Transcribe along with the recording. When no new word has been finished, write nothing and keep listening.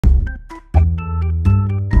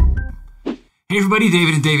Hey everybody,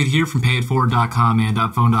 David and David here from Payette.com and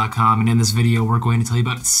Upphone.com, and in this video we're going to tell you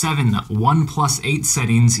about 7 OnePlus 8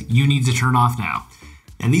 settings you need to turn off now.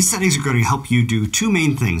 And these settings are going to help you do two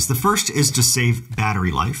main things. The first is to save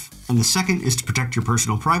battery life, and the second is to protect your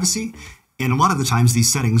personal privacy. And a lot of the times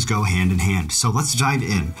these settings go hand in hand. So let's dive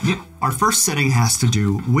in. Yep. Our first setting has to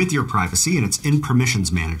do with your privacy, and it's in Permissions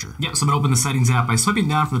Manager. Yep, so I'm going to open the Settings app by swiping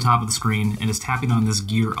down from the top of the screen and just tapping on this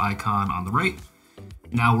gear icon on the right.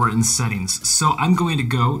 Now we're in Settings. So I'm going to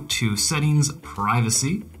go to Settings,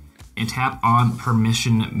 Privacy, and tap on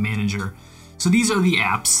Permission Manager. So these are the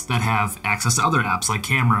apps that have access to other apps like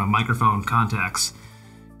camera, microphone, contacts.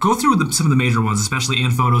 Go through some of the major ones, especially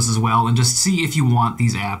in Photos as well, and just see if you want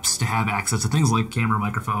these apps to have access to things like camera,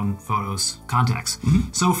 microphone, photos, contacts.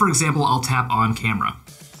 So for example, I'll tap on Camera.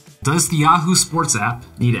 Does the Yahoo Sports app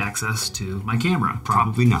need access to my camera?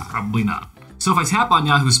 Probably not. Probably not. So if I tap on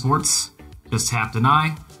Yahoo Sports, just tap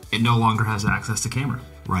Deny, it no longer has access to camera.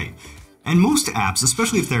 Right. And most apps,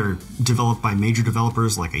 especially if they're developed by major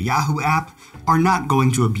developers like a Yahoo app, are not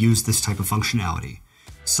going to abuse this type of functionality.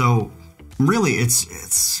 So really,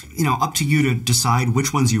 it's up to you to decide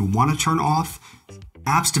which ones you want to turn off.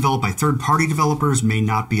 Apps developed by third-party developers may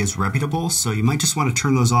not be as reputable, so you might just want to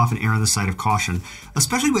turn those off and err on the side of caution,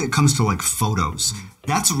 especially when it comes to like photos.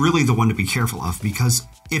 That's really the one to be careful of, because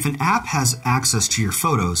if an app has access to your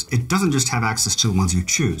photos, it doesn't just have access to the ones you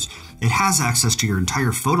choose. It has access to your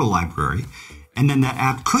entire photo library, and then that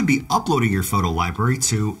app could be uploading your photo library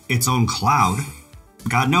to its own cloud,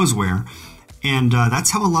 God knows where. And that's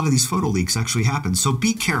how a lot of these photo leaks actually happen. So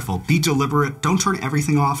be careful, be deliberate, don't turn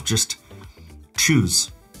everything off, just choose.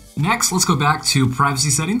 Next, let's go back to Privacy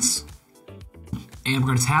Settings, and we're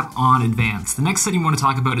going to tap on Advanced. The next setting we want to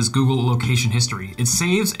talk about is Google Location History. It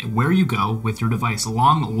saves where you go with your device, a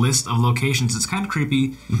long list of locations. It's kind of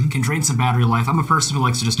creepy, can drain some battery life. I'm a person who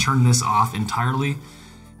likes to just turn this off entirely.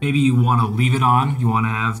 Maybe you want to leave it on, you want to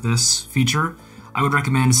have this feature. I would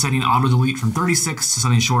recommend setting auto-delete from 36 to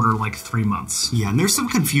something shorter, like 3 months. Yeah, and there's some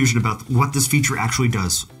confusion about what this feature actually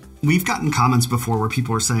does. We've gotten comments before where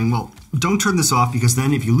people are saying, well, don't turn this off because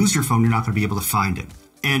then if you lose your phone, you're not going to be able to find it.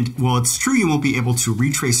 And while it's true you won't be able to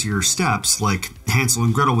retrace your steps like Hansel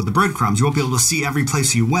and Gretel with the breadcrumbs, you won't be able to see every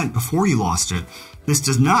place you went before you lost it. This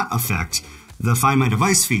does not affect the Find My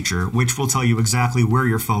Device feature, which will tell you exactly where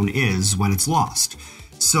your phone is when it's lost.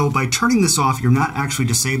 So by turning this off, you're not actually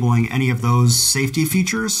disabling any of those safety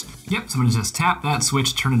features. Yep, so I'm going to just tap that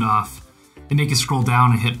switch, turn it off. They make you scroll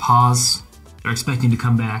down and hit pause. They're expecting to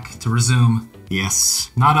come back to resume.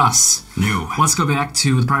 Yes. Not us. No. Let's go back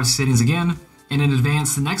to the privacy settings again. And in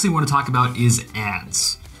Advanced, the next thing we want to talk about is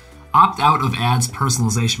ads. Opt out of ads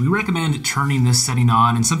personalization. We recommend turning this setting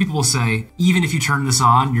on, and some people will say, even if you turn this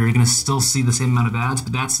on, you're going to still see the same amount of ads,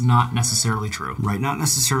 but that's not necessarily true. Right, not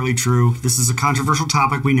necessarily true. This is a controversial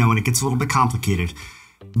topic, we know, and it gets a little bit complicated.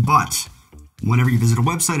 But whenever you visit a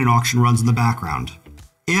website, an auction runs in the background.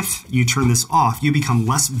 If you turn this off, you become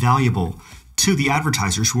less valuable to the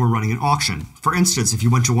advertisers who are running an auction. For instance, if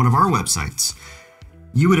you went to one of our websites,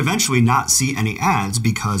 you would eventually not see any ads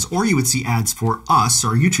or you would see ads for us,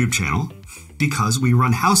 our YouTube channel, because we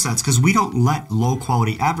run house ads, because we don't let low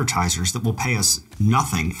quality advertisers that will pay us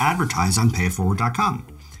nothing advertise on payitforward.com.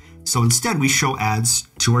 So instead we show ads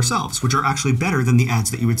to ourselves, which are actually better than the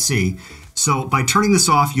ads that you would see. So by turning this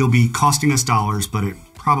off, you'll be costing us dollars, but it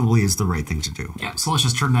probably is the right thing to do. Yeah, so let's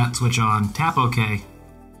just turn that switch on, tap OK.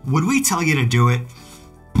 Would we tell you to do it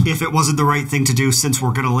if it wasn't the right thing to do, since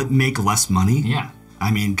we're going to make less money? Yeah. I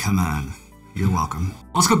mean, come on. You're welcome.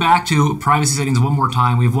 Let's go back to privacy settings one more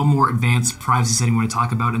time. We have one more advanced privacy setting we're going to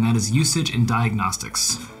talk about, and that is usage and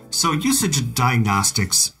diagnostics. So usage and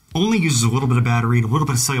diagnostics only uses a little bit of battery and a little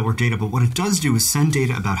bit of cellular data, but what it does do is send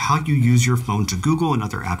data about how you use your phone to Google and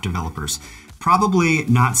other app developers. Probably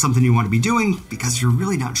not something you want to be doing because you're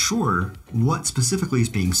really not sure what specifically is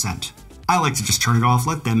being sent. I like to just turn it off,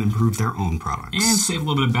 let them improve their own products. And save a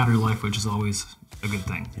little bit of battery life, which is always a good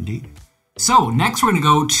thing. Indeed. So next we're going to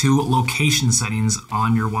go to location settings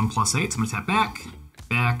on your OnePlus 8. So I'm going to tap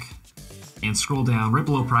back, and scroll down. Right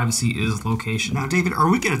below privacy is location. Now, David, are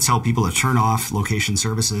we going to tell people to turn off location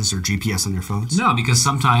services or GPS on their phones? No, because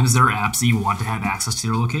sometimes there are apps that you want to have access to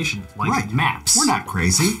your location, like maps. We're not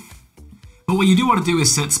crazy. But what you do want to do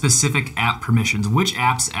is set specific app permissions. Which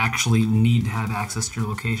apps actually need to have access to your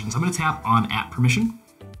location? So I'm going to tap on app permission.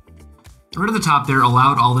 Right at the top there,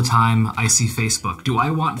 allowed all the time, I see Facebook. Do I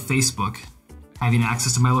want Facebook having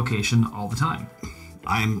access to my location all the time?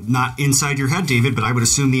 I'm not inside your head, David, but I would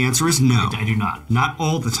assume the answer is no. I do not. Not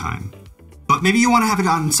all the time. But maybe you want to have it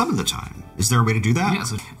on some of the time. Is there a way to do that? Yeah,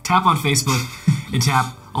 so tap on Facebook. and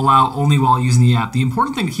tap allow only while using the app. The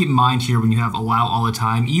important thing to keep in mind here when you have allow all the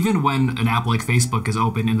time, even when an app like Facebook is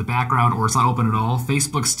open in the background or it's not open at all,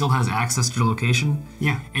 Facebook still has access to your location.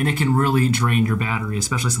 Yeah. And it can really drain your battery,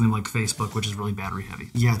 especially something like Facebook, which is really battery heavy.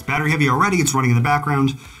 Yeah, it's battery heavy already. It's running in the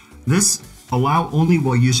background. This allow only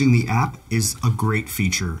while using the app is a great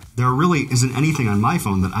feature. There really isn't anything on my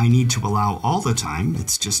phone that I need to allow all the time.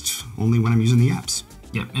 It's just only when I'm using the apps.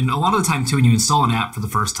 Yeah, and a lot of the time, too, when you install an app for the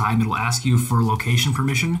first time, it'll ask you for location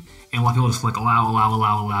permission, and a lot of people just click allow,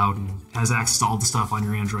 and has access to all the stuff on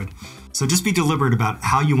your Android. So just be deliberate about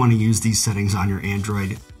how you want to use these settings on your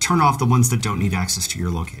Android. Turn off the ones that don't need access to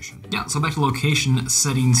your location. Yeah, so back to location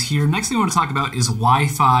settings here. Next thing I want to talk about is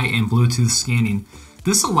Wi-Fi and Bluetooth scanning.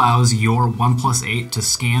 This allows your OnePlus 8 to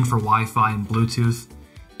scan for Wi-Fi and Bluetooth,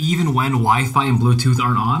 even when Wi-Fi and Bluetooth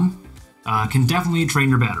aren't on. Can definitely drain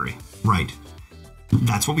your battery. Right.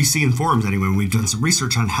 That's what we see in forums anyway when we've done some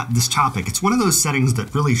research on this topic. It's one of those settings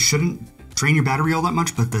that really shouldn't drain your battery all that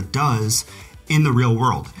much, but that does in the real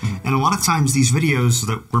world. And a lot of times these videos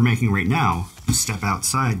that we're making right now, step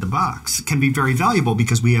outside the box, can be very valuable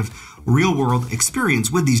because we have real world experience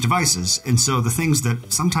with these devices. And so the things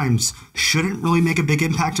that sometimes shouldn't really make a big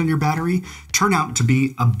impact on your battery turn out to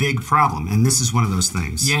be a big problem. And this is one of those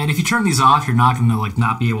things. Yeah, and if you turn these off, you're not going to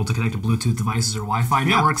not be able to connect to Bluetooth devices or Wi-Fi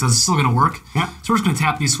networks. That's still going to work. Yeah. So we're just going to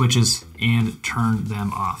tap these switches and turn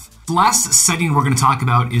them off. The last setting we're going to talk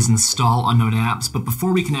about is install unknown apps, but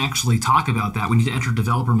before we can actually talk about that, we need to enter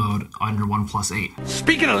developer mode on your OnePlus 8.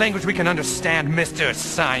 Speaking a language we can understand, Mr.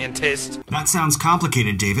 Scientist. That sounds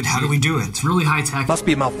complicated, David. How do we do it? It's really high tech. Must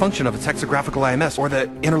be a malfunction of its hexagraphical IMS or the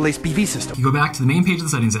interlaced BV system. You go back to the main page of the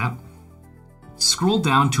settings app, scroll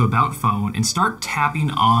down to About Phone, and start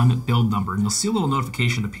tapping on build number, and you'll see a little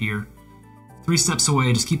notification appear. 3 steps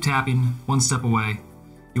away, just keep tapping, 1 step away.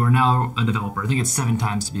 You are now a developer. I think it's 7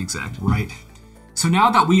 times to be exact. Right. So now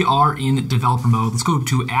that we are in developer mode, let's go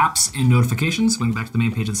to Apps and Notifications. Going back to the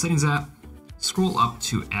main page of the settings app, scroll up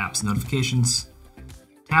to Apps and Notifications,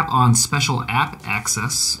 tap on Special App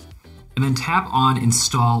Access, and then tap on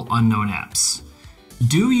Install Unknown Apps.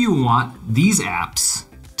 Do you want these apps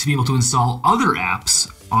to be able to install other apps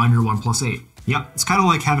on your OnePlus 8? Yep, it's kind of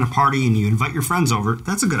like having a party and you invite your friends over.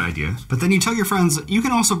 That's a good idea. But then you tell your friends, you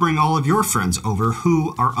can also bring all of your friends over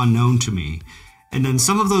who are unknown to me. And then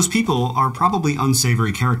some of those people are probably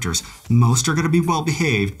unsavory characters. Most are going to be well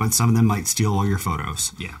behaved, but some of them might steal all your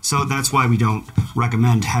photos. Yeah. So that's why we don't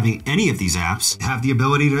recommend having any of these apps have the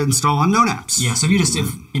ability to install unknown apps. Yeah, so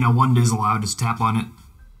if one is allowed, just tap on it.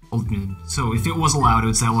 So if it was allowed, it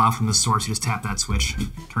would say allow from the source. You just tap that switch,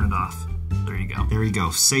 turn it off. There you go. There you go.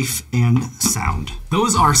 Safe and sound.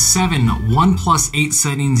 Those are 7 OnePlus 8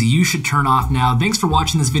 settings you should turn off now. Thanks for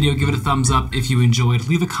watching this video. Give it a thumbs up if you enjoyed.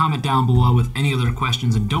 Leave a comment down below with any other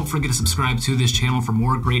questions. And don't forget to subscribe to this channel for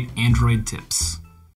more great Android tips.